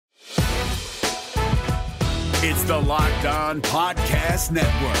It's the Locked On Podcast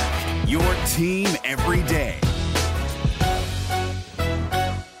Network, your team every day.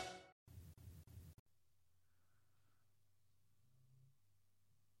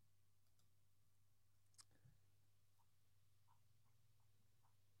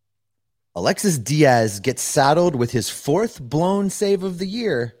 Alexis Diaz gets saddled with his fourth blown save of the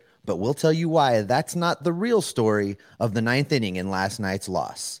year, but we'll tell you why that's not the real story of the ninth inning in last night's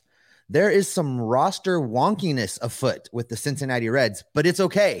loss. There is some roster wonkiness afoot with the Cincinnati Reds, but it's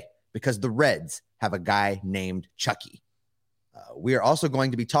okay because the Reds have a guy named Chucky. We are also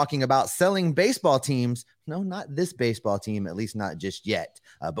going to be talking about selling baseball teams. No, not this baseball team, at least not just yet.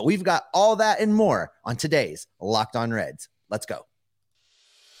 But we've got all that and more on today's Locked On Reds. Let's go.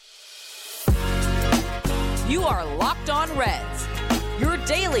 You are Locked On Reds, your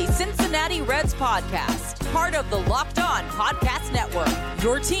daily Cincinnati Reds podcast, part of the Locked On Podcast Network,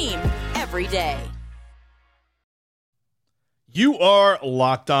 your team every day. You are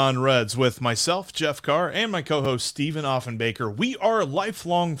Locked On Reds with myself, Jeff Carr, and my co-host, Stephen Offenbaker. We are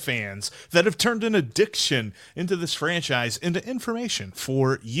lifelong fans that have turned an addiction into this franchise, into information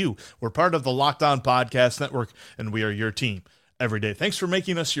for you. We're part of the Locked On Podcast Network, and we are your team every day. Thanks for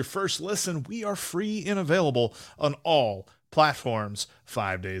making us your first listen. We are free and available on all platforms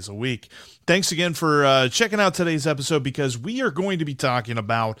 5 days a week. Thanks again for checking out today's episode, because we are going to be talking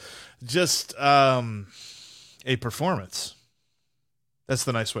about just a performance. That's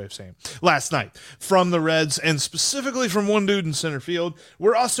the nice way of saying last night from the Reds, and specifically from one dude in center field.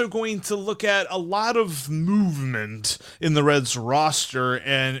 We're also going to look at a lot of movement in the Reds roster,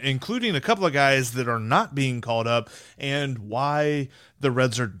 and including a couple of guys that are not being called up and why the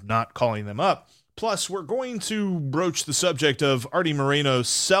Reds are not calling them up. Plus, we're going to broach the subject of Artie Moreno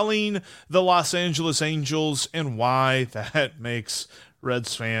selling the Los Angeles Angels and why that makes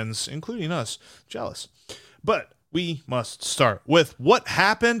Reds fans, including us, jealous. But we must start with what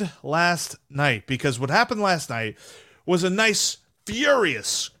happened last night, because what happened last night was a nice,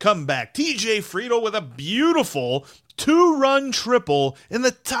 furious comeback. TJ Friedl with a beautiful 2-run triple in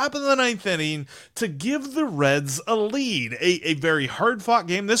the top of the ninth inning to give the Reds a lead. A very hard-fought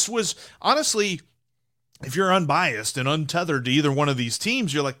game. This was, honestly, if you're unbiased and untethered to either one of these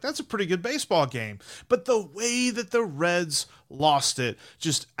teams, you're like, that's a pretty good baseball game. But the way that the Reds lost it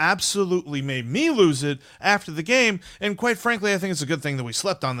just absolutely made me lose it after the game. And quite frankly, I think it's a good thing that we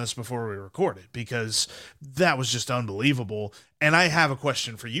slept on this before we recorded, because that was just unbelievable. And I have a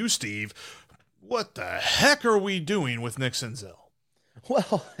question for you, Steve. What the heck are we doing with Nick Senzel?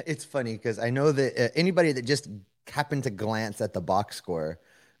 Well, it's funny because I know that anybody that just happened to glance at the box score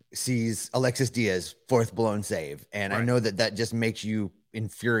sees Alexis Diaz fourth blown save. And right. I know that just makes you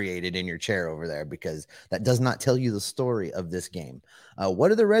infuriated in your chair over there, because that does not tell you the story of this game.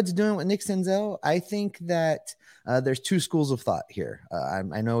 What are the Reds doing with Nick Senzel? I think that there's two schools of thought here.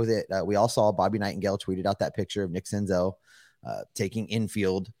 I know that we all saw Bobby Nightingale tweeted out that picture of Nick Senzel taking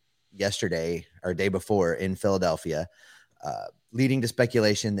infield yesterday or day before in Philadelphia, leading to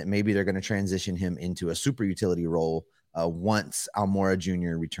speculation that maybe they're going to transition him into a super utility role once Almora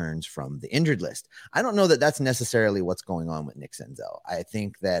Jr. returns from the injured list. I don't know that that's necessarily what's going on with Nick Senzel. I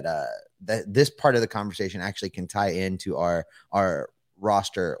think that that this part of the conversation actually can tie into our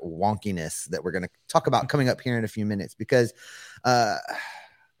roster wonkiness that we're going to talk about coming up here in a few minutes, because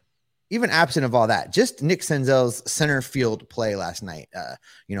even absent of all that, just Nick Senzel's center field play last night.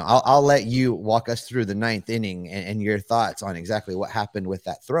 I'll let you walk us through the ninth inning and your thoughts on exactly what happened with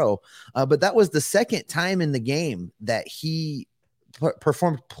that throw. But that was the second time in the game that he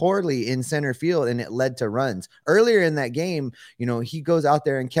performed poorly in center field, and it led to runs. Earlier in that game, he goes out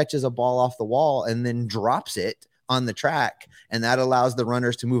there and catches a ball off the wall and then drops it on the track, and that allows the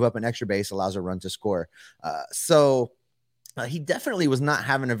runners to move up an extra base, allows a run to score. He definitely was not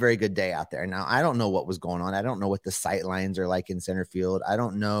having a very good day out there. Now, I don't know what was going on. I don't know what the sight lines are like in center field. I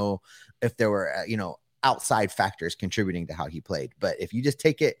don't know if there were, outside factors contributing to how he played. But if you just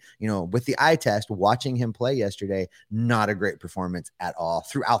take it, with the eye test, watching him play yesterday, not a great performance at all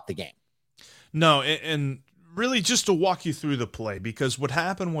throughout the game. No, and really just to walk you through the play, because what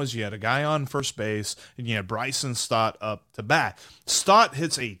happened was you had a guy on first base and you had Bryson Stott up to bat. Stott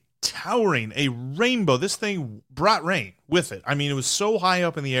hits a rainbow. This thing brought rain with it. I mean, it was so high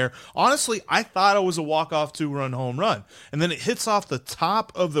up in the air. Honestly, I thought it was a walk-off 2-run home run. And then it hits off the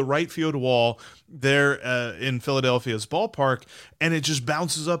top of the right field wall there in Philadelphia's ballpark, and it just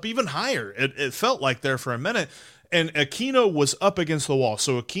bounces up even higher. It felt like there for a minute. And Aquino was up against the wall,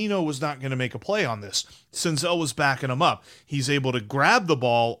 so Aquino was not going to make a play on this. Senzel was backing him up. He's able to grab the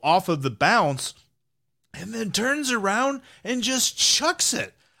ball off of the bounce and then turns around and just chucks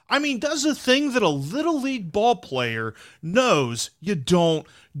it. I mean, does a thing that a little league ball player knows you don't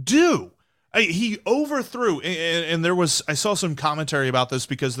do. He overthrew, and I saw some commentary about this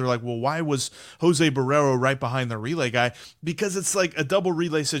because they're like, well, why was Jose Barrero right behind the relay guy? Because it's like a double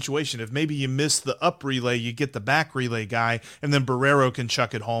relay situation. If maybe you miss the up relay, you get the back relay guy, and then Barrero can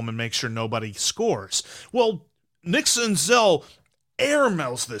chuck it home and make sure nobody scores. Well, Nick Senzel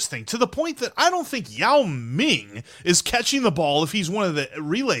airmails this thing to the point that I don't think Yao Ming is catching the ball if he's one of the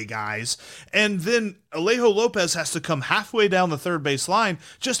relay guys, and then Alejo Lopez has to come halfway down the third base line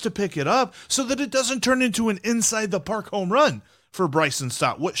just to pick it up so that it doesn't turn into an inside the park home run for Bryson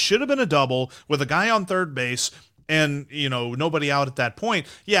Stott. What should have been a double with a guy on third base and, nobody out at that point.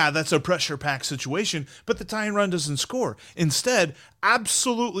 Yeah, that's a pressure-packed situation, but the tying run doesn't score. Instead,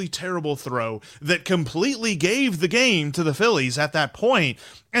 absolutely terrible throw that completely gave the game to the Phillies at that point.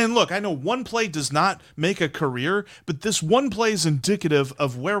 And look, I know one play does not make a career, but this one play is indicative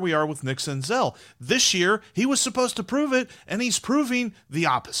of where we are with Nick Senzel. This year, he was supposed to prove it, and he's proving the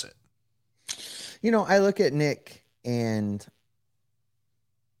opposite. I look at Nick, and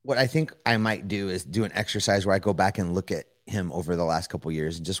what I think I might do is do an exercise where I go back and look at him over the last couple of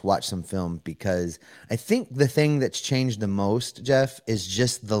years and just watch some film, because I think the thing that's changed the most, Jeff, is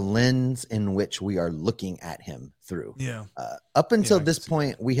just the lens in which we are looking at him through. Yeah. Up until this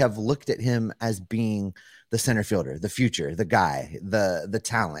point, we have looked at him as being the center fielder, the future, the guy, the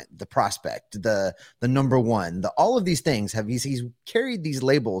talent, the prospect, the number one, all of these things he's carried these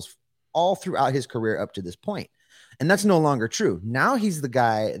labels all throughout his career up to this point. And that's no longer true. Now he's the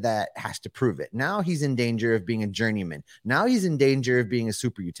guy that has to prove it. Now he's in danger of being a journeyman. Now he's in danger of being a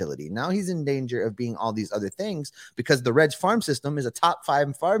super utility. Now he's in danger of being all these other things, because the Reds farm system is a top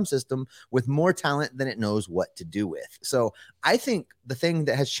 5 farm system with more talent than it knows what to do with. So I think the thing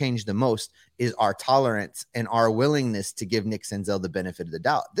that has changed the most is our tolerance and our willingness to give Nick Senzel the benefit of the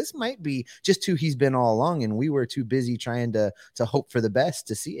doubt. This might be just who he's been all along, and we were too busy trying to hope for the best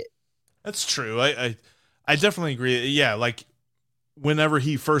to see it. That's true. I definitely agree. Yeah, like whenever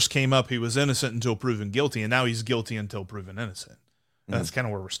he first came up, he was innocent until proven guilty, and now he's guilty until proven innocent. That's kind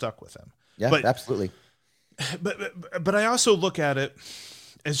of where we're stuck with him. Yeah, absolutely. But I also look at it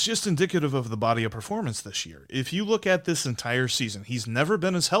as just indicative of the body of performance this year. If you look at this entire season, he's never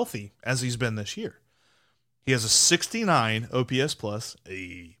been as healthy as he's been this year. He has a 69 OPS plus,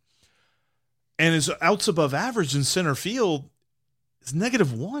 and his outs above average in center field is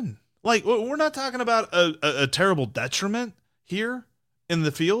 -1. Like, we're not talking about a terrible detriment here in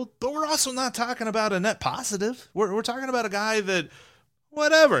the field, but we're also not talking about a net positive. We're talking about a guy that,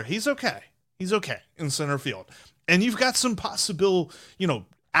 whatever, he's okay. He's okay in center field. And you've got some possible,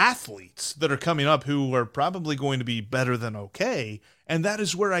 athletes that are coming up who are probably going to be better than okay. And that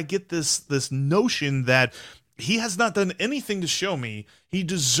is where I get this notion that he has not done anything to show me he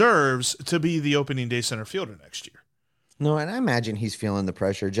deserves to be the opening day center fielder next year. No, and I imagine he's feeling the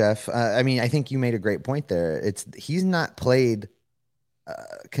pressure, Jeff. I think you made a great point there. He's not played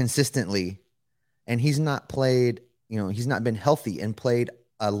consistently, and he's not played, he's not been healthy and played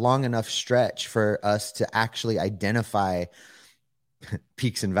a long enough stretch for us to actually identify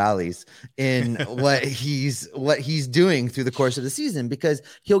peaks and valleys in what he's doing through the course of the season, because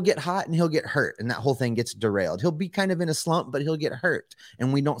he'll get hot and he'll get hurt, and that whole thing gets derailed. He'll be kind of in a slump, but he'll get hurt,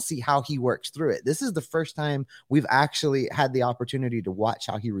 and we don't see how he works through it. This is the first time we've actually had the opportunity to watch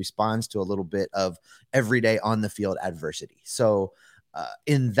how he responds to a little bit of everyday on the field adversity. So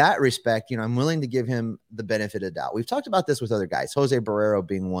in that respect, I'm willing to give him the benefit of the doubt. We've talked about this with other guys, Jose Barrero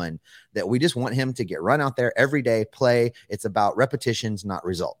being one, that we just want him to get run out there every day, play. It's about repetitions, not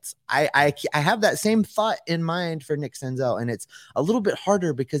results. I have that same thought in mind for Nick Senzel, and it's a little bit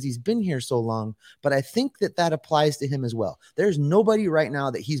harder because he's been here so long, but I think that applies to him as well. There's nobody right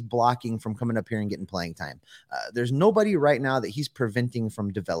now that he's blocking from coming up here and getting playing time. There's nobody right now that he's preventing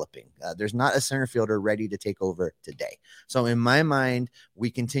from developing. There's not a center fielder ready to take over today. So in my mind, we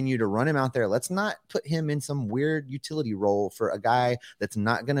continue to run him out there. Let's not put him in some weird utility role for a guy that's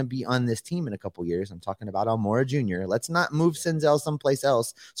not going to be on this team in a couple years. I'm talking about Almora Jr. Let's not move Senzel someplace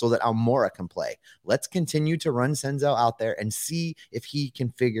else so that Almora can play. Let's continue to run Senzel out there and see if he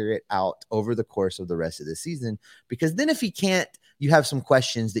can figure it out over the course of the rest of the season, because then if he can't, you have some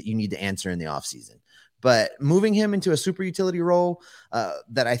questions that you need to answer in the offseason. But moving him into a super utility role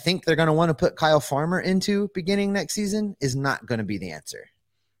that I think they're going to want to put Kyle Farmer into beginning next season is not going to be the answer.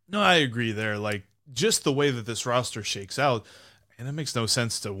 No, I agree there. Like, just the way that this roster shakes out, and it makes no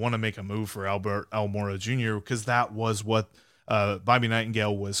sense to want to make a move for Albert Almora Jr., because that was what Bobby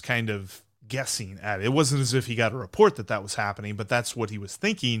Nightingale was kind of guessing at it. It wasn't as if he got a report that was happening, but that's what he was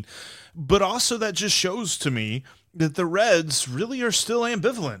thinking. But also that just shows to me that the Reds really are still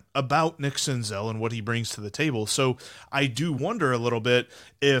ambivalent about Nick Senzel and what he brings to the table. So I do wonder a little bit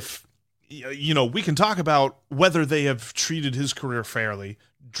if, we can talk about whether they have treated his career fairly,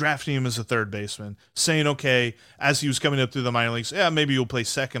 drafting him as a third baseman, saying, okay, as he was coming up through the minor leagues, maybe you'll play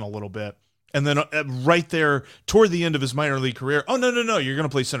second a little bit. And then right there toward the end of his minor league career, oh, no, you're going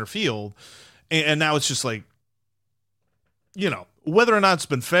to play center field. And now it's just like, whether or not it's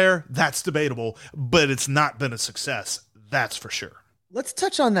been fair, that's debatable, but it's not been a success. That's for sure. Let's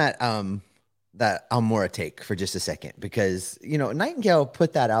touch on that Almora take for just a second, because, Nightingale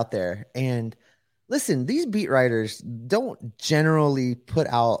put that out there. And listen, these beat writers don't generally put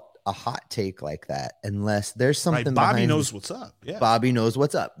out a hot take like that unless there's something right. Bobby knows what's up. Yeah. Bobby knows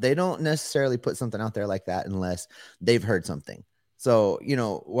what's up. They don't necessarily put something out there like that unless they've heard something. So,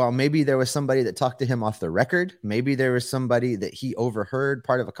 while maybe there was somebody that talked to him off the record, maybe there was somebody that he overheard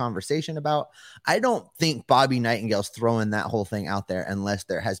part of a conversation about. I don't think Bobby Nightingale's throwing that whole thing out there unless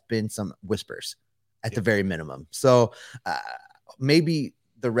there has been some whispers at the very minimum. So maybe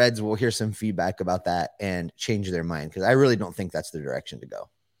the Reds will hear some feedback about that and change their mind, because I really don't think that's the direction to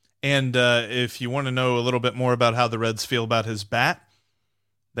go. And if you want to know a little bit more about how the Reds feel about his bat,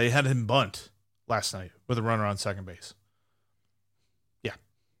 they had him bunt last night with a runner on second base. Yeah.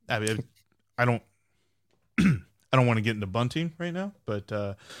 I mean, I don't want to get into bunting right now, but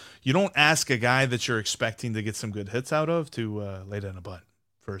you don't ask a guy that you're expecting to get some good hits out of to lay down a bunt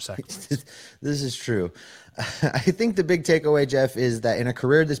for a second. This is true. I think the big takeaway, Jeff, is that in a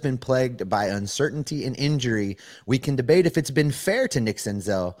career that's been plagued by uncertainty and injury, we can debate if it's been fair to Nick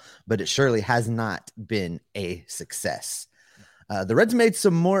Senzel, but it surely has not been a success. The Reds made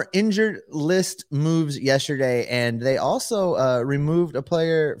some more injured list moves yesterday, and they also removed a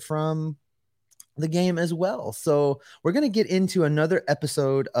player from the game as well. So we're going to get into another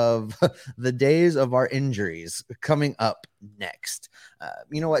episode of the days of our injuries coming up next.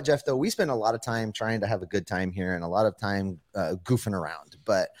 You know what, Jeff, though, we spend a lot of time trying to have a good time here and a lot of time goofing around,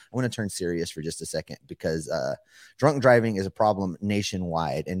 but I want to turn serious for just a second, because drunk driving is a problem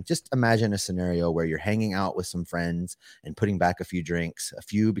nationwide. And just imagine a scenario where you're hanging out with some friends and putting back a few drinks. A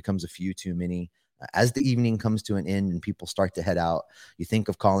few becomes a few too many. As the evening comes to an end and people start to head out, you think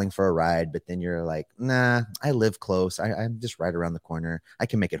of calling for a ride, but then you're like, nah, I live close. I'm just right around the corner. I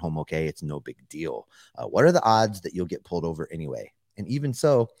can make it home okay. It's no big deal. What are the odds that you'll get pulled over anyway? And even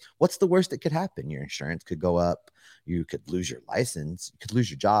so, what's the worst that could happen? Your insurance could go up. You could lose your license. You could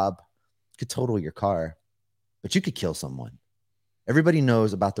lose your job. You could total your car. But you could kill someone. Everybody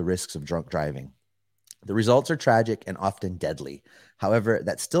knows about the risks of drunk driving. The results are tragic and often deadly. However,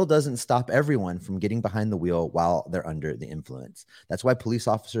 that still doesn't stop everyone from getting behind the wheel while they're under the influence. That's why police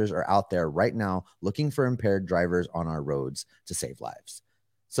officers are out there right now looking for impaired drivers on our roads to save lives.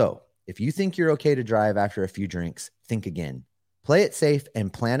 So if you think you're okay to drive after a few drinks, think again. Play it safe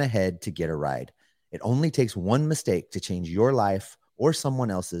and plan ahead to get a ride. It only takes one mistake to change your life or someone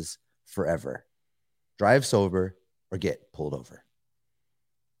else's forever. Drive sober or get pulled over.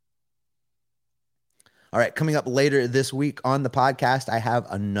 All right, coming up later this week on the podcast, I have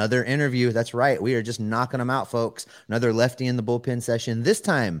another interview. That's right. We are just knocking them out, folks. Another lefty in the bullpen session, this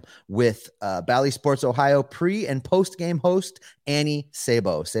time with Bally Sports Ohio pre- and post-game host Annie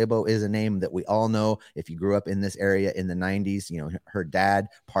Sabo. Sabo is a name that we all know if you grew up in this area in the 90s. You know, her dad,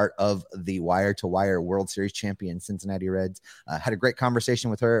 part of the wire-to-wire World Series champion Cincinnati Reds. Had a great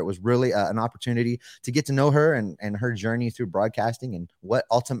conversation with her. It was really an opportunity to get to know her and her journey through broadcasting and what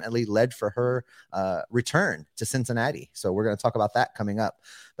ultimately led for her return to Cincinnati. So we're going to talk about that coming up.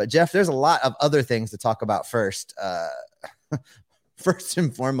 But Jeff, there's a lot of other things to talk about first. First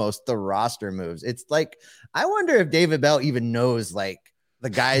and foremost, the roster moves. It's like, I wonder if David Bell even knows like the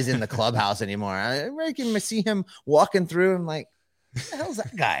guys in the clubhouse anymore. I can see him walking through and like, who the hell's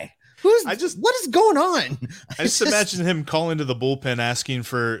that guy? What is going on? I just imagine him calling to the bullpen asking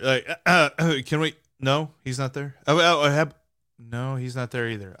for can we? No, he's not there. No, he's not there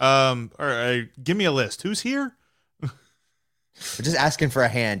either. All right, give me a list. Who's here? We're just asking for a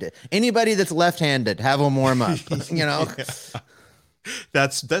hand. Anybody that's left-handed, have them warm up. You know, yeah.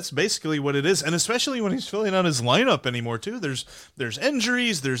 That's basically what it is, and especially when he's filling out his lineup anymore too. There's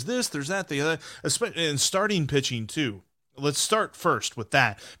injuries. There's this. There's that. The other. And starting pitching too. let's start first with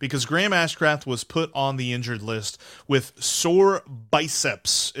that, because Graham Ashcraft was put on the injured list with sore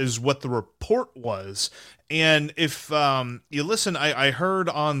biceps is what the report was. And if you listen, I heard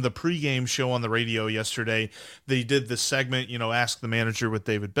on the pregame show on the radio yesterday, they did this segment, Ask the Manager with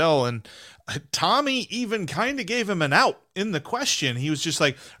David Bell, and Tommy even kind of gave him an out in the question. He was just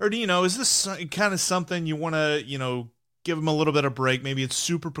like, is this kind of something you want to, give him a little bit of break? Maybe it's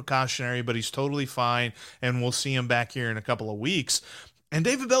super precautionary, but he's totally fine, and we'll see him back here in a couple of weeks. And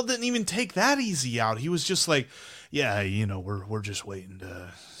David Bell didn't even take that easy out. He was just like, yeah, we're just waiting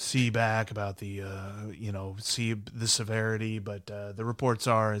to see back about the, see the severity, but the reports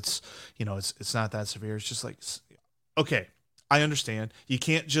are it's not that severe. It's just like, okay, I understand. You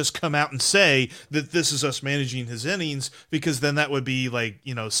can't just come out and say that this is us managing his innings, because then that would be like,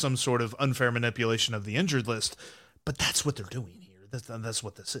 some sort of unfair manipulation of the injured list. But that's what they're doing here. That's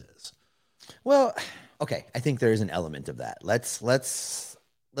what this is. Well, okay. I think there is an element of that. Let's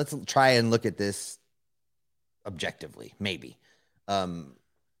try and look at this objectively, maybe.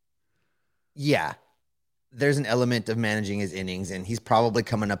 Yeah, there's an element of managing his innings, and he's probably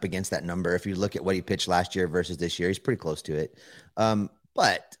coming up against that number. If you look at what he pitched last year versus this year, he's pretty close to it.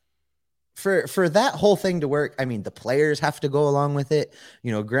 But for that whole thing to work, I mean, the players have to go along with it.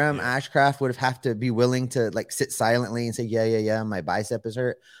 Graham Ashcraft would have to be willing to like sit silently and say, yeah, my bicep is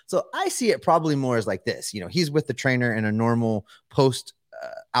hurt. So I see it probably more as like this. He's with the trainer in a normal post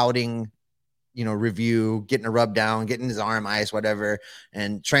outing, review, getting a rub down, getting his arm ice, whatever.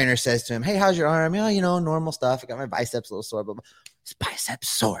 And trainer says to him, hey, how's your arm? Normal stuff. I got my biceps a little sore, but his biceps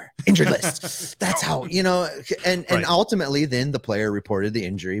sore, injured list. That's how, and ultimately then the player reported the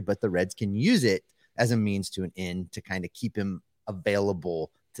injury, but the Reds can use it as a means to an end to kind of keep him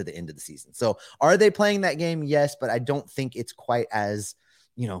available to the end of the season. So are they playing that game? Yes, but I don't think it's quite as,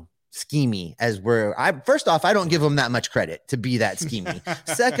 schemy as first off, I don't give them that much credit to be that schemy.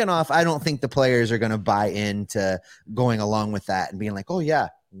 Second off, I don't think the players are going to buy into going along with that and being like, oh yeah,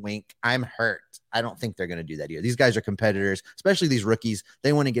 wink, I'm hurt. I don't think they're going to do that either. These guys are competitors, especially these rookies.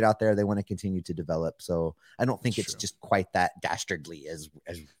 They want to get out there. They want to continue to develop. So I don't think it's just quite that dastardly as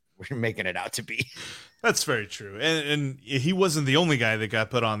we're making it out to be. That's very true. And he wasn't the only guy that got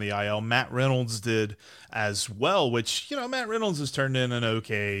put on the IL. Matt Reynolds did as well, which, Matt Reynolds has turned in an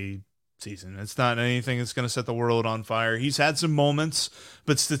okay season. It's not anything that's going to set the world on fire. He's had some moments,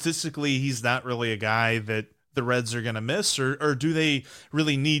 but statistically, he's not really a guy that the Reds are going to miss, or do they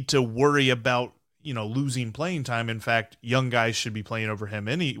really need to worry about, losing playing time? In fact, young guys should be playing over him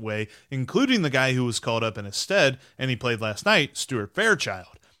anyway, including the guy who was called up in his stead, and he played last night, Stuart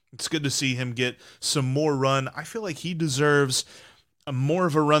Fairchild. It's good to see him get some more run. I feel like he deserves more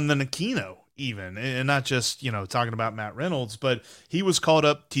of a run than Aquino even, and not just, talking about Matt Reynolds, but he was called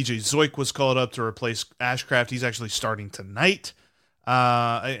up. TJ Zoik was called up to replace Ashcraft. He's actually starting tonight.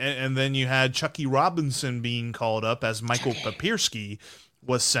 And then you had Chucky Robinson being called up as Michael Papierski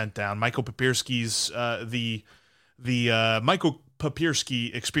was sent down. Michael Papierski's the Michael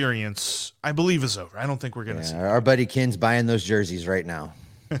Papierski experience, I believe, is over. I don't think we're going to see our buddy Ken's buying those jerseys right now.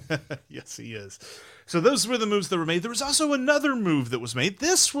 Yes, he is. So those were the moves that were made. There was also another move that was made.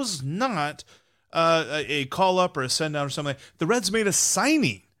 This was not a call-up or a send-down or something. The Reds made a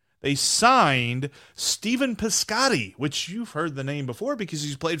signing. They signed Stephen Piscotty, which you've heard the name before because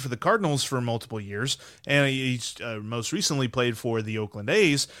he's played for the Cardinals for multiple years, and he's most recently played for the Oakland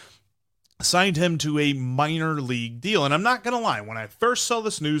A's. Signed him to a minor league deal. And I'm not going to lie, when I first saw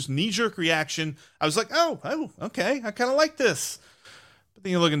this news, knee-jerk reaction, I was like, oh, okay, I kind of like this. But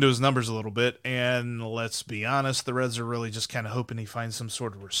then you look into his numbers a little bit, and let's be honest, the Reds are really just kind of hoping he finds some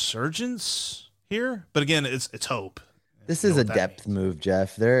sort of resurgence here. But again, it's hope. This is a depth move,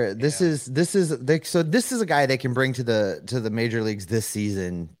 Jeff. This is a guy they can bring to the major leagues this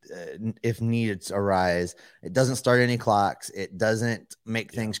season if needs arise. It doesn't start any clocks. It doesn't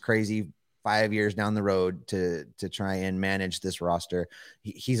make things crazy 5 years down the road to try and manage this roster.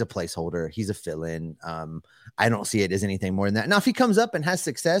 He's a placeholder. He's a fill-in. I don't see it as anything more than that. Now, if he comes up and has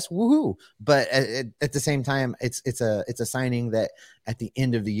success, woohoo! But at the same time, it's a signing that at the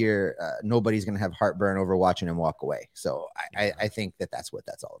end of the year, nobody's going to have heartburn over watching him walk away. So I think that's what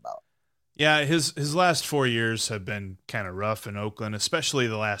that's all about. Yeah, his last 4 years have been kind of rough in Oakland, especially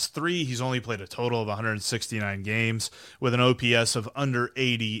the last three. He's only played a total of 169 games with an OPS of under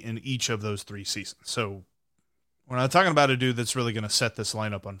 80 in each of those 3 seasons. So we're not talking about a dude that's really going to set this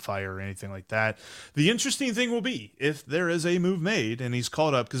lineup on fire or anything like that. The interesting thing will be if there is a move made and he's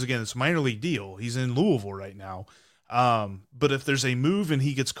called up, because again, it's a minor league deal. He's in Louisville right now. But if there's a move and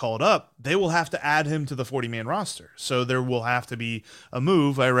he gets called up, they will have to add him to the 40-man roster. So there will have to be a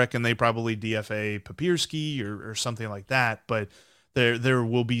move. I reckon they probably DFA Papierski or something like that. But there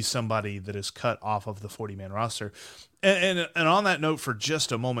will be somebody that is cut off of the 40-man roster. And on that note, for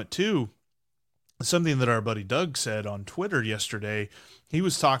just a moment too, something that our buddy Doug said on Twitter yesterday, he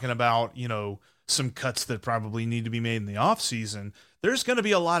was talking about, some cuts that probably need to be made in the offseason. There's going to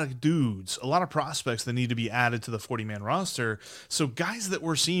be a lot of dudes, a lot of prospects that need to be added to the 40-man roster. So guys that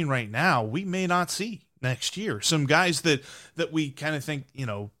we're seeing right now, we may not see next year. Some guys that we kind of think,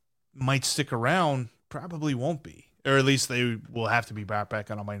 might stick around probably won't be, or at least they will have to be brought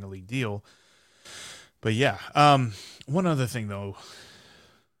back on a minor league deal. But yeah, one other thing though,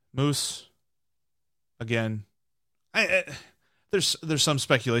 Moose, again, there's some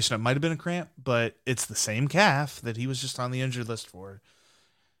speculation it might have been a cramp, but it's the same calf that he was just on the injured list for.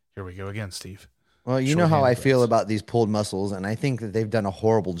 Here we go again, Steve. Well, you know how I feel about these pulled muscles, and I think that they've done a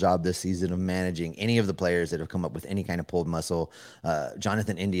horrible job this season of managing any of the players that have come up with any kind of pulled muscle.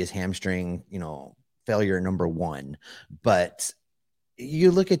 Jonathan India's hamstring, failure number one. But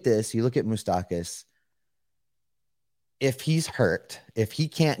you look at this, you look at Moustakas. If he's hurt, if he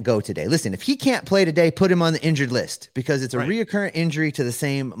can't go today, listen, if he can't play today, put him on the injured list because it's a reoccurrent injury to the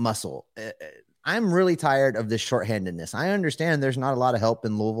same muscle. I'm really tired of this shorthandedness. I understand there's not a lot of help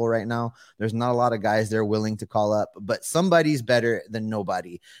in Louisville right now. There's not a lot of guys they're willing to call up, but somebody's better than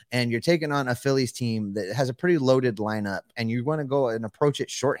nobody. And you're taking on a Phillies team that has a pretty loaded lineup, and you want to go and approach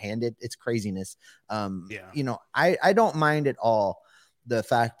it shorthanded. It's craziness. I don't mind at all the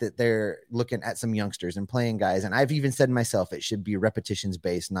fact that they're looking at some youngsters and playing guys. And I've even said myself, it should be repetitions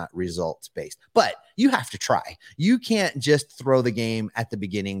based, not results based, but you have to try. You can't just throw the game at the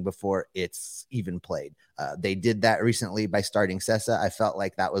beginning before it's even played. They did that recently by starting Sessa. I felt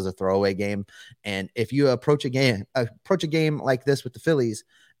like that was a throwaway game. And if you approach a game like this with the Phillies,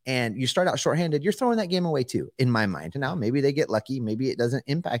 and you start out shorthanded, you're throwing that game away too, in my mind. And now maybe they get lucky. Maybe it doesn't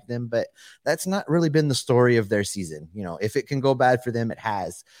impact them, but that's not really been the story of their season. If it can go bad for them, it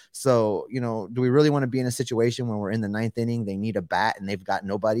has. So, do we really want to be in a situation when we're in the ninth inning, they need a bat and they've got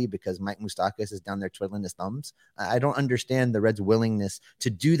nobody because Mike Moustakas is down there twiddling his thumbs? I don't understand the Reds' willingness to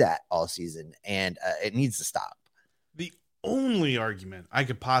do that all season, and it needs to stop. The only argument I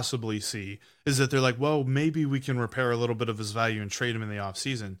could possibly see is that they're like, well, maybe we can repair a little bit of his value and trade him in the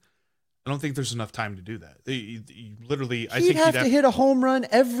offseason. I don't think there's enough time to do that. He'd have to hit a home run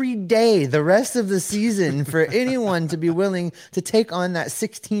every day the rest of the season for anyone to be willing to take on that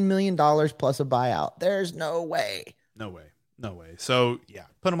 $16 million plus a buyout. There's no way. No way. So, yeah,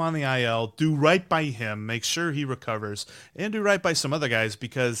 put him on the IL, do right by him, make sure he recovers, and do right by some other guys,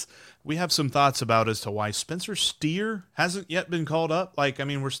 because we have some thoughts about as to why Spencer Steer hasn't yet been called up.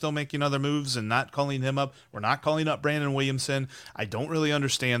 We're still making other moves and not calling him up. We're not calling up Brandon Williamson. I don't really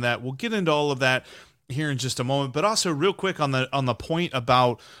understand that. We'll get into all of that here in just a moment. But also real quick on the point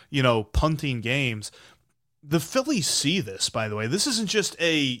about, punting games. The Phillies see this, by the way. This isn't just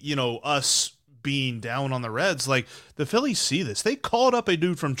us being down on the Reds. The Phillies see this. They called up a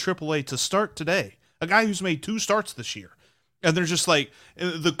dude from AAA to start today, a guy who's made 2 starts this year. And they're just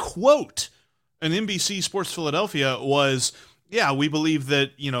the quote in NBC Sports Philadelphia was, yeah, we believe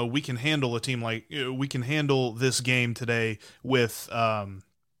that, we can handle a team we can handle this game today with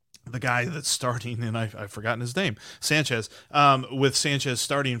the guy that's starting, and I've forgotten his name, Sanchez, with Sanchez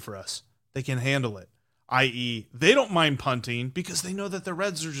starting for us. They can handle it. I.e., they don't mind punting because they know that the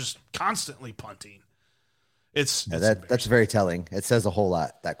Reds are just constantly punting. That's very telling. It says a whole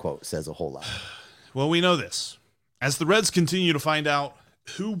lot. That quote says a whole lot. Well, we know this. As the Reds continue to find out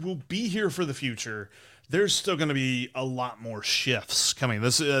who will be here for the future, there's still going to be a lot more shifts coming.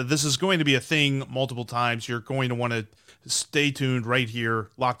 This is going to be a thing multiple times. You're going to want to stay tuned right here,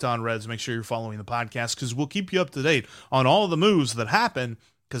 Locked On Reds. Make sure you're following the podcast because we'll keep you up to date on all the moves that happen,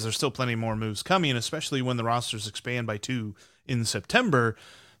 because there's still plenty more moves coming, especially when the rosters expand by 2 in September.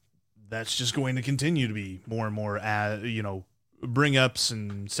 That's just going to continue to be more and more, bring ups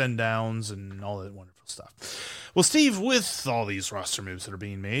and send downs and all that wonderful stuff. Well, Steve, with all these roster moves that are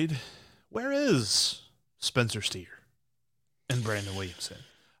being made, where is Spencer Steer and Brandon Williamson?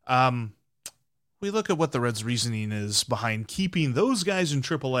 We look at what the Reds' reasoning is behind keeping those guys in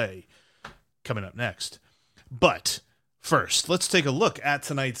AAA coming up next. But first, let's take a look at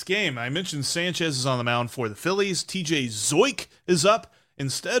tonight's game. I mentioned Sanchez is on the mound for the Phillies. TJ Zoik is up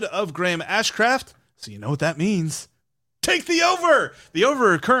instead of Graham Ashcraft. So you know what that means. Take the over. The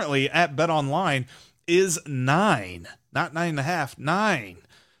over currently at BetOnline is 9. Not 9.5, 9.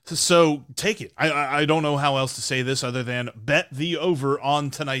 So take it. I don't know how else to say this other than bet the over on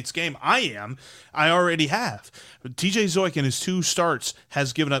tonight's game. I already have. TJ Zeuch in his 2 starts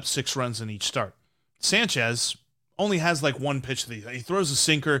has given up 6 runs in each start. Sanchez only has like 1 pitch. He throws a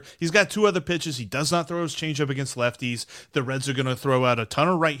sinker. He's got 2 other pitches. He does not throw his changeup against lefties. The Reds are going to throw out a ton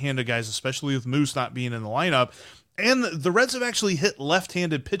of right-handed guys, especially with Moose not being in the lineup. And the Reds have actually hit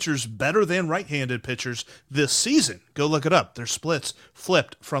left-handed pitchers better than right-handed pitchers this season. Go look it up. Their splits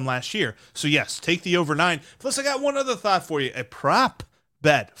flipped from last year. So yes, take the over 9. Plus, I got one other thought for you. A prop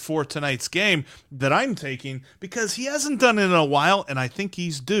bet for tonight's game that I'm taking because he hasn't done it in a while, and I think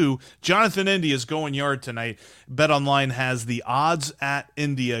he's due. Jonathan India is going yard tonight. BetOnline has the odds at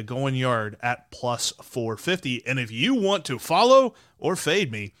India going yard at plus 450. And if you want to follow or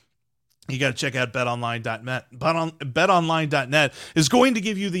fade me, you got to check out betonline.net. BetOnline.net is going to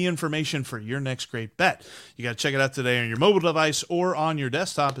give you the information for your next great bet. You got to check it out today on your mobile device or on your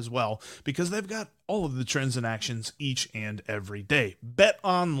desktop as well, because they've got all of the trends and actions each and every day.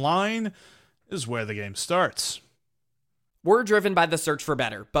 BetOnline is where the game starts. We're driven by the search for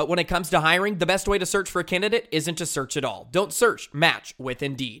better, but when it comes to hiring, the best way to search for a candidate isn't to search at all. Don't search, match with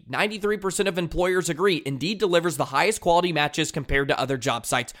Indeed. 93% of employers agree Indeed delivers the highest quality matches compared to other job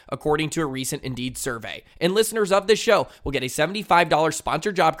sites, according to a recent Indeed survey. And listeners of this show will get a $75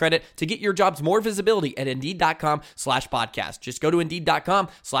 sponsored job credit to get your jobs more visibility at Indeed.com/podcast. Just go to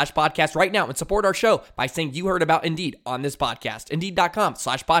Indeed.com/podcast right now and support our show by saying you heard about Indeed on this podcast.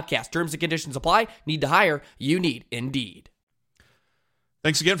 Indeed.com/podcast. Terms and conditions apply. Need to hire? You need Indeed.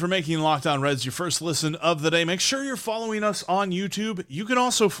 Thanks again for making Locked On Reds your first listen of the day. Make sure you're following us on YouTube. You can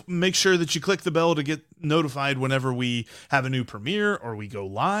also make sure that you click the bell to get notified whenever we have a new premiere or we go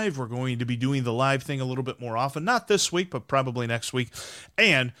live. We're going to be doing the live thing a little bit more often. Not this week, but probably next week.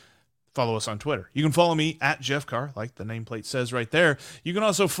 And follow us on Twitter. You can follow me at Jeff Carr, like the nameplate says right there. You can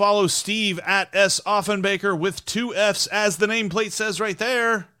also follow Steve at S. Offenbaker with 2 F's, as the nameplate says right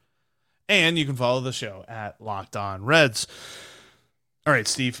there. And you can follow the show at Locked On Reds. All right,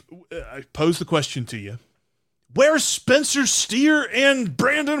 Steve, I pose the question to you. Where's Spencer Steer and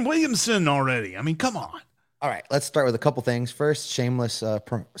Brandon Williamson already? I mean, come on. All right, let's start with a couple things. First, shameless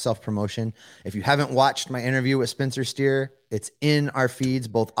self-promotion. If you haven't watched my interview with Spencer Steer, it's in our feeds,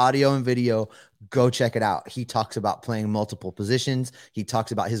 both audio and video. Go check it out. He talks about playing multiple positions. He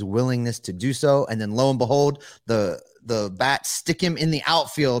talks about his willingness to do so. And then lo and behold, the Bats stick him in the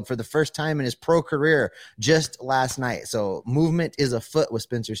outfield for the first time in his pro career just last night. So movement is afoot with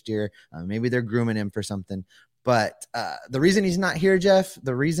Spencer Steer. Maybe they're grooming him for something. But the reason he's not here, Jeff,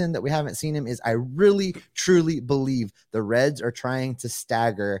 the reason that we haven't seen him is I really, truly believe the Reds are trying to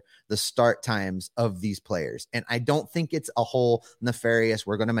stagger the start times of these players. And I don't think it's a whole nefarious,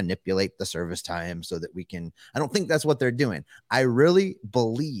 we're going to manipulate the service time so that we can, I don't think that's what they're doing. I really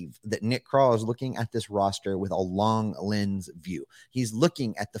believe that Nick Krall is looking at this roster with a long lens view. He's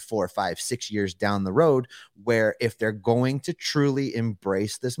looking at the 4, 5, 6 years down the road, where if they're going to truly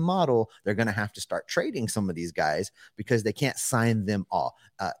embrace this model, they're going to have to start trading some of these guys because they can't sign them all.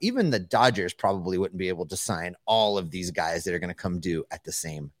 Even the Dodgers probably wouldn't be able to sign all of these guys that are going to come due at the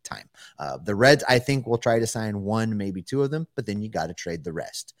same time. The Reds, I think, will try to sign 1, maybe 2 of them, but then you got to trade the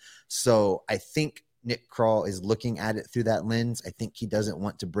rest. So I think Nick Krall is looking at it through that lens. I think he doesn't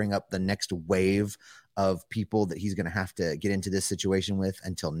want to bring up the next wave of people that he's going to have to get into this situation with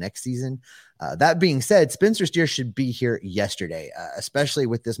until next season. That being said, Spencer Steer should be here yesterday, especially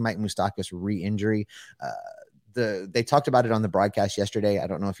with this Mike Moustakas re-injury. They talked about it on the broadcast yesterday. I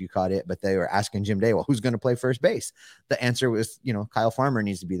don't know if you caught it, but they were asking Jim Day, well, who's going to play first base? The answer was, Kyle Farmer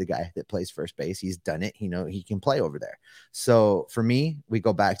needs to be the guy that plays first base. He's done it. He can play over there. So for me, we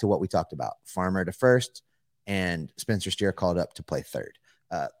go back to what we talked about. Farmer to first and Spencer Steer called up to play third.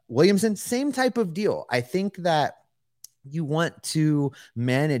 Williamson, same type of deal. I think that you want to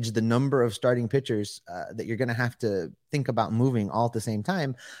manage the number of starting pitchers that you're going to have to think about moving all at the same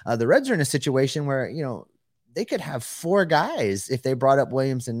time. The Reds are in a situation where, they could have 4 guys if they brought up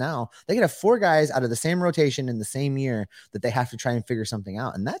Williamson now. They could have 4 guys out of the same rotation in the same year that they have to try and figure something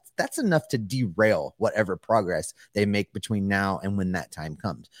out. And that's enough to derail whatever progress they make between now and when that time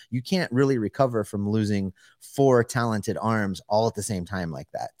comes. You can't really recover from losing 4 talented arms all at the same time like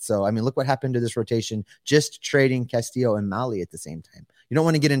that. So, look what happened to this rotation, just trading Castillo and Mahle at the same time. You don't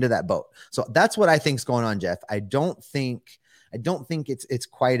want to get into that boat. So that's what I think is going on, Jeff. I don't think it's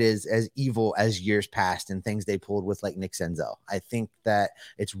quite as evil as years past and things they pulled with like Nick Senzel. I think that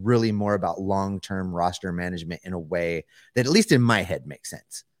it's really more about long-term roster management in a way that, at least in my head, makes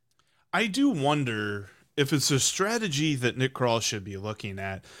sense. I do wonder if it's a strategy that Nick Krall should be looking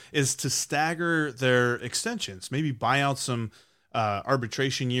at is to stagger their extensions, maybe buy out some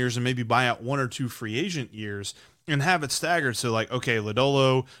arbitration years and maybe buy out 1 or 2 free agent years and have it staggered. So like, okay,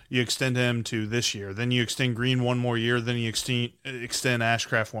 Lodolo, you extend him to this year, then you extend Green 1 more year, then you extend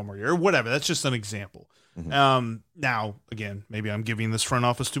Ashcraft 1 more year, or whatever. That's just an example. Now, again, maybe I'm giving this front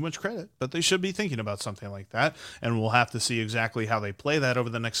office too much credit, but they should be thinking about something like that, and we'll have to see exactly how they play that over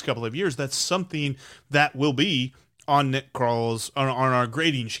the next couple of years. That's something that will be on Nick Krall's on our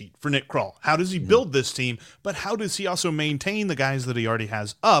grading sheet for Nick Krall. How does he build this team, but how does he also maintain the guys that he already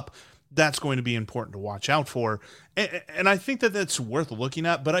has up? That's going to be important to watch out for, and I think that that's worth looking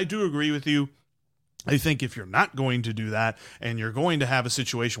at, but I do agree with you. I think if you're not going to do that and you're going to have a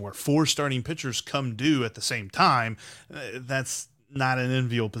situation where 4 starting pitchers come due at the same time, that's not an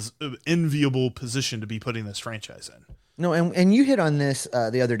enviable position to be putting this franchise in. No, and you hit on this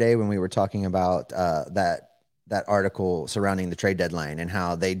the other day when we were talking about that article surrounding the trade deadline and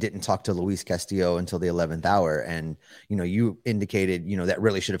how they didn't talk to Luis Castillo until the 11th hour. And, you indicated, that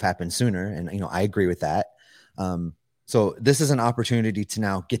really should have happened sooner. And, I agree with that. So this is an opportunity to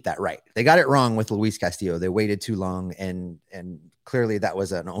now get that right. They got it wrong with Luis Castillo. They waited too long, and clearly that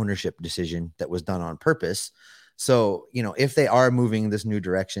was an ownership decision that was done on purpose. So, if they are moving this new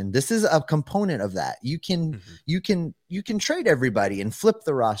direction, this is a component of that. You can trade everybody and flip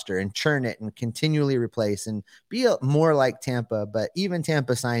the roster and churn it and continually replace and be more like Tampa, but even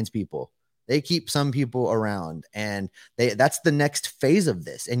Tampa signs people. They keep some people around, and that's the next phase of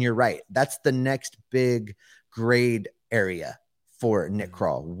this. And you're right. That's the next big grade area for Nick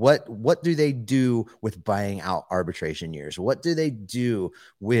Krall. What do they do with buying out arbitration years? What do they do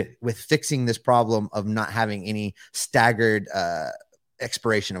with fixing this problem of not having any staggered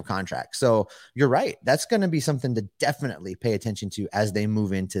expiration of contracts? So you're right. That's going to be something to definitely pay attention to as they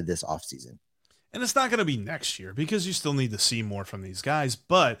move into this offseason. And it's not going to be next year because you still need to see more from these guys,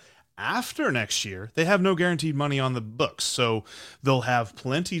 but after next year, they have no guaranteed money on the books. So they'll have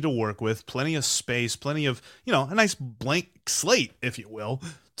plenty to work with, plenty of space, plenty of, a nice blank slate, if you will,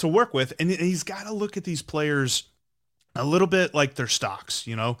 to work with. And he's got to look at these players a little bit like their stocks,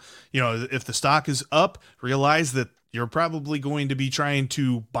 if the stock is up, realize that you're probably going to be trying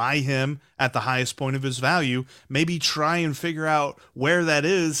to buy him at the highest point of his value. Maybe try and figure out where that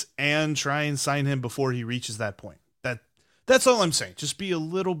is and try and sign him before he reaches that point. That's all I'm saying. Just be a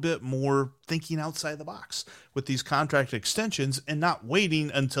little bit more thinking outside the box with these contract extensions and not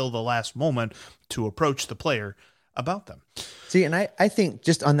waiting until the last moment to approach the player about them. See, and I think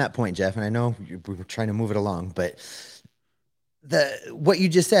just on that point, Jeff, and I know we were trying to move it along, but what you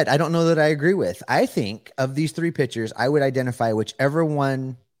just said, I don't know that I agree with. I think of these 3 pitchers, I would identify whichever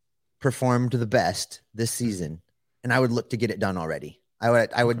one performed the best this season, and I would look to get it done already.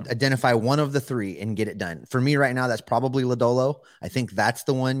 I would identify one of the 3 and get it done. For me right now, that's probably Lodolo. I think that's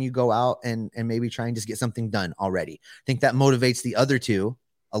the one you go out and maybe try and just get something done already. I think that motivates the other 2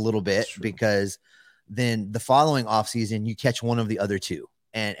 a little bit because then the following offseason, you catch one of the other 2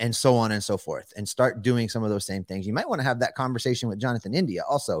 and so on and so forth and start doing some of those same things. You might want to have that conversation with Jonathan India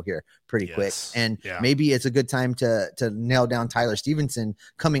also here pretty quick. And maybe it's a good time to nail down Tyler Stevenson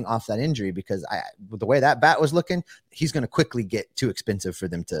coming off that injury because with the way that bat was looking, he's going to quickly get too expensive for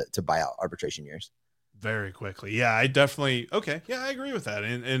them to buy out arbitration years. Very quickly. Yeah, I definitely. Okay. Yeah, I agree with that.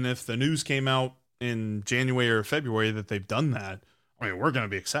 And if the news came out in January or February that they've done that, I mean, we're going to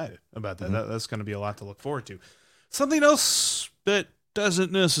be excited about that. That's going to be a lot to look forward to. Something else that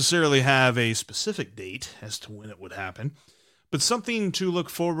doesn't necessarily have a specific date as to when it would happen, but something to look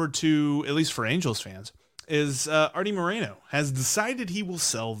forward to, at least for Angels fans, is Artie Moreno has decided he will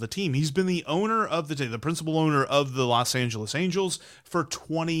sell the team. He's been the owner of the principal owner of the Los Angeles Angels for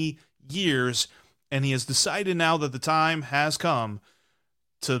 20 years, and he has decided now that the time has come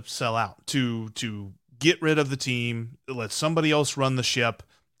to sell out, to get rid of the team, let somebody else run the ship.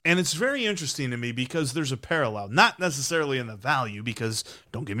 And it's very interesting to me because there's a parallel, not necessarily in the value, because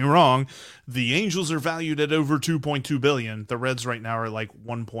don't get me wrong, the Angels are valued at over $2.2 billion. The Reds right now are like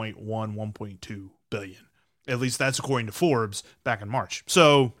 1.1, 1.2 billion. At least that's according to Forbes back in March.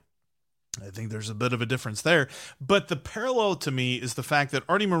 So I think there's a bit of a difference there. But the parallel to me is the fact that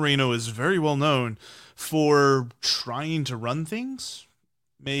Artie Moreno is very well known for trying to run things,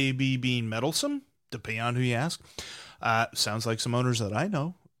 maybe being meddlesome, depending on who you ask. Sounds like some owners that I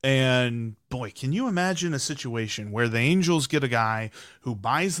know. And boy, can you imagine a situation where the Angels get a guy who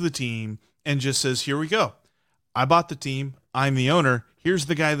buys the team and just says, here we go. I bought the team. I'm the owner. Here's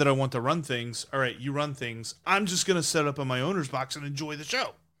the guy that I want to run things. All right, you run things. I'm just going to set up in my owner's box and enjoy the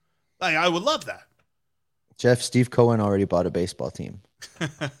show. Like, I would love that. Jeff, Steve Cohen already bought a baseball team.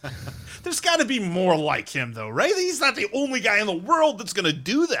 There's got to be more like him, though, right? He's not the only guy in the world that's going to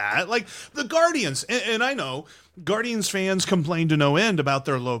do that. Like the Guardians, and I know Guardians fans complain to no end about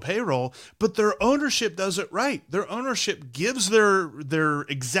their low payroll, but their ownership does it right. Their ownership gives their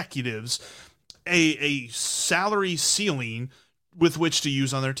executives a salary ceiling with which to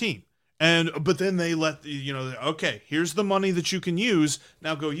use on their team. But then they let, okay, here's the money that you can use.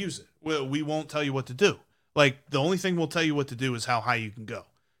 Now go use it. Well, we won't tell you what to do. Like, the only thing we'll tell you what to do is how high you can go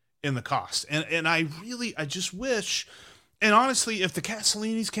in the cost. And I just wish, and honestly, if the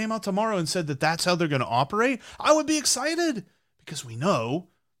Castellinis came out tomorrow and said that that's how they're going to operate, I would be excited, because we know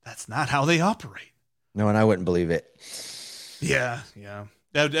that's not how they operate. No, and I wouldn't believe it. Yeah.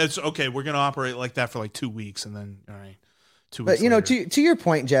 That's okay. We're going to operate like that for like 2 weeks, and then, all right. But, to your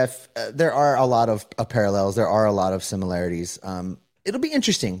point, Jeff, there are a lot of parallels. There are a lot of similarities. It'll be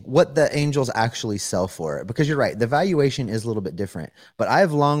interesting what the Angels actually sell for it, because you're right. The valuation is a little bit different, but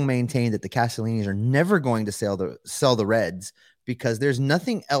I've long maintained that the Castellinis are never going to sell the Reds, because there's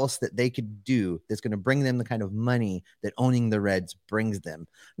nothing else that they could do that's going to bring them the kind of money that owning the Reds brings them.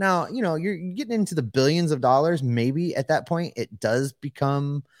 Now, you're getting into the billions of dollars. Maybe at that point it does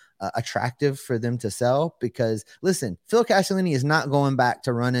become attractive for them to sell, because listen, Phil Castellini is not going back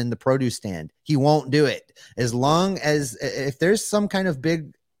to running the produce stand. He won't do it. As long as, if there's some kind of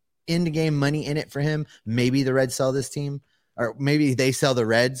big end game money in it for him, maybe the Reds sell this team, or maybe they sell the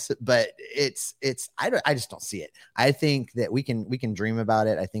Reds, but I just don't see it. I think that we can dream about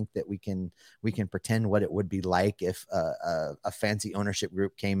it. I think that we can pretend what it would be like if a fancy ownership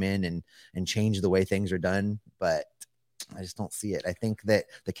group came in and changed the way things are done, but I just don't see it. I think that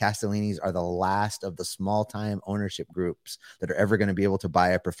the Castellinis are the last of the small-time ownership groups that are ever going to be able to buy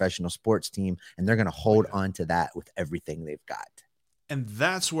a professional sports team, and they're going to hold on to that with everything they've got. And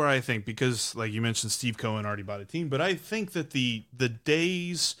that's where I think, because like you mentioned, Steve Cohen already bought a team, but I think that the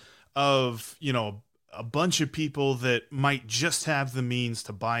days of, a bunch of people that might just have the means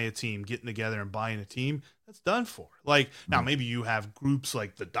to buy a team, getting together and buying a team, that's done for. Like, now maybe you have groups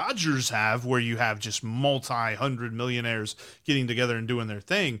like the Dodgers have, where you have just multi-hundred millionaires getting together and doing their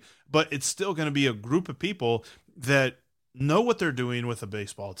thing, but it's still going to be a group of people that know what they're doing with a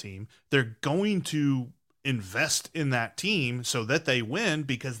baseball team. They're going to invest in that team so that they win,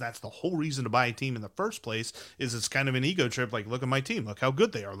 because that's the whole reason to buy a team in the first place, is it's kind of an ego trip. Like, look at my team, look how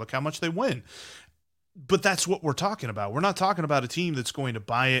good they are, look how much they win. But that's what we're talking about. We're not talking about a team that's going to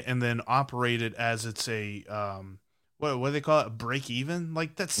buy it and then operate it as it's a what do they call it, a break even.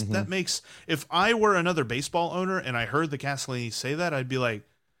 Like, that makes, if I were another baseball owner and I heard the Castellini say that, I'd be like,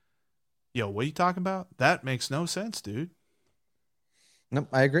 yo, what are you talking about? That makes no sense, dude. Nope,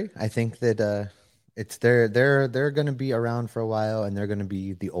 I agree. I think that it's they're going to be around for a while, and they're going to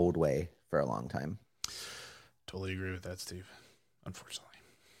be the old way for a long time. Totally agree with that, Steve. Unfortunately.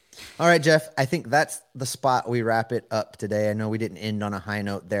 All right, Jeff, I think that's the spot we wrap it up today. I know we didn't end on a high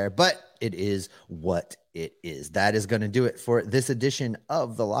note there, but it is what it is. That is going to do it for this edition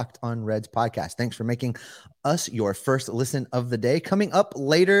of the Locked On Reds podcast. Thanks for making us your first listen of the day. Coming up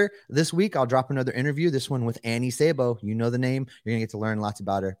later this week, I'll drop another interview, this one with Annie Sabo. You know the name. You're going to get to learn lots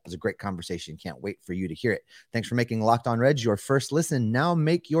about her. It was a great conversation. Can't wait for you to hear it. Thanks for making Locked On Reds your first listen. Now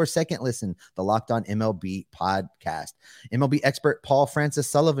make your second listen, the Locked On MLB podcast. MLB expert Paul Francis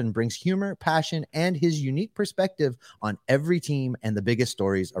Sullivan brings humor, passion, and his unique perspective on every team and the biggest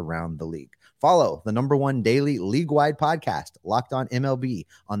stories around the league. Follow the #1 daily league-wide podcast, Locked On MLB,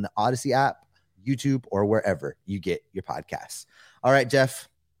 on the Odyssey app, YouTube, or wherever you get your podcasts. All right, Jeff,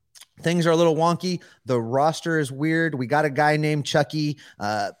 things are a little wonky. The roster is weird. We got a guy named Chucky.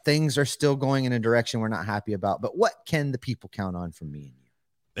 Things are still going in a direction we're not happy about. But what can the people count on from me and you?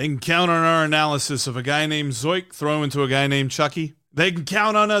 They can count on our analysis of a guy named Zoik throwing to a guy named Chucky. They can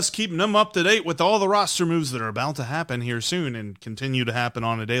count on us keeping them up to date with all the roster moves that are about to happen here soon and continue to happen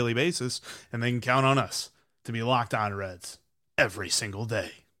on a daily basis. And they can count on us to be Locked On Reds every single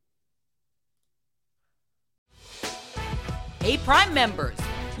day. Hey, Prime members,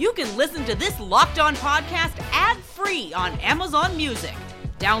 you can listen to this Locked On podcast ad-free on Amazon Music.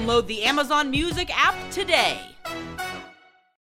 Download the Amazon Music app today.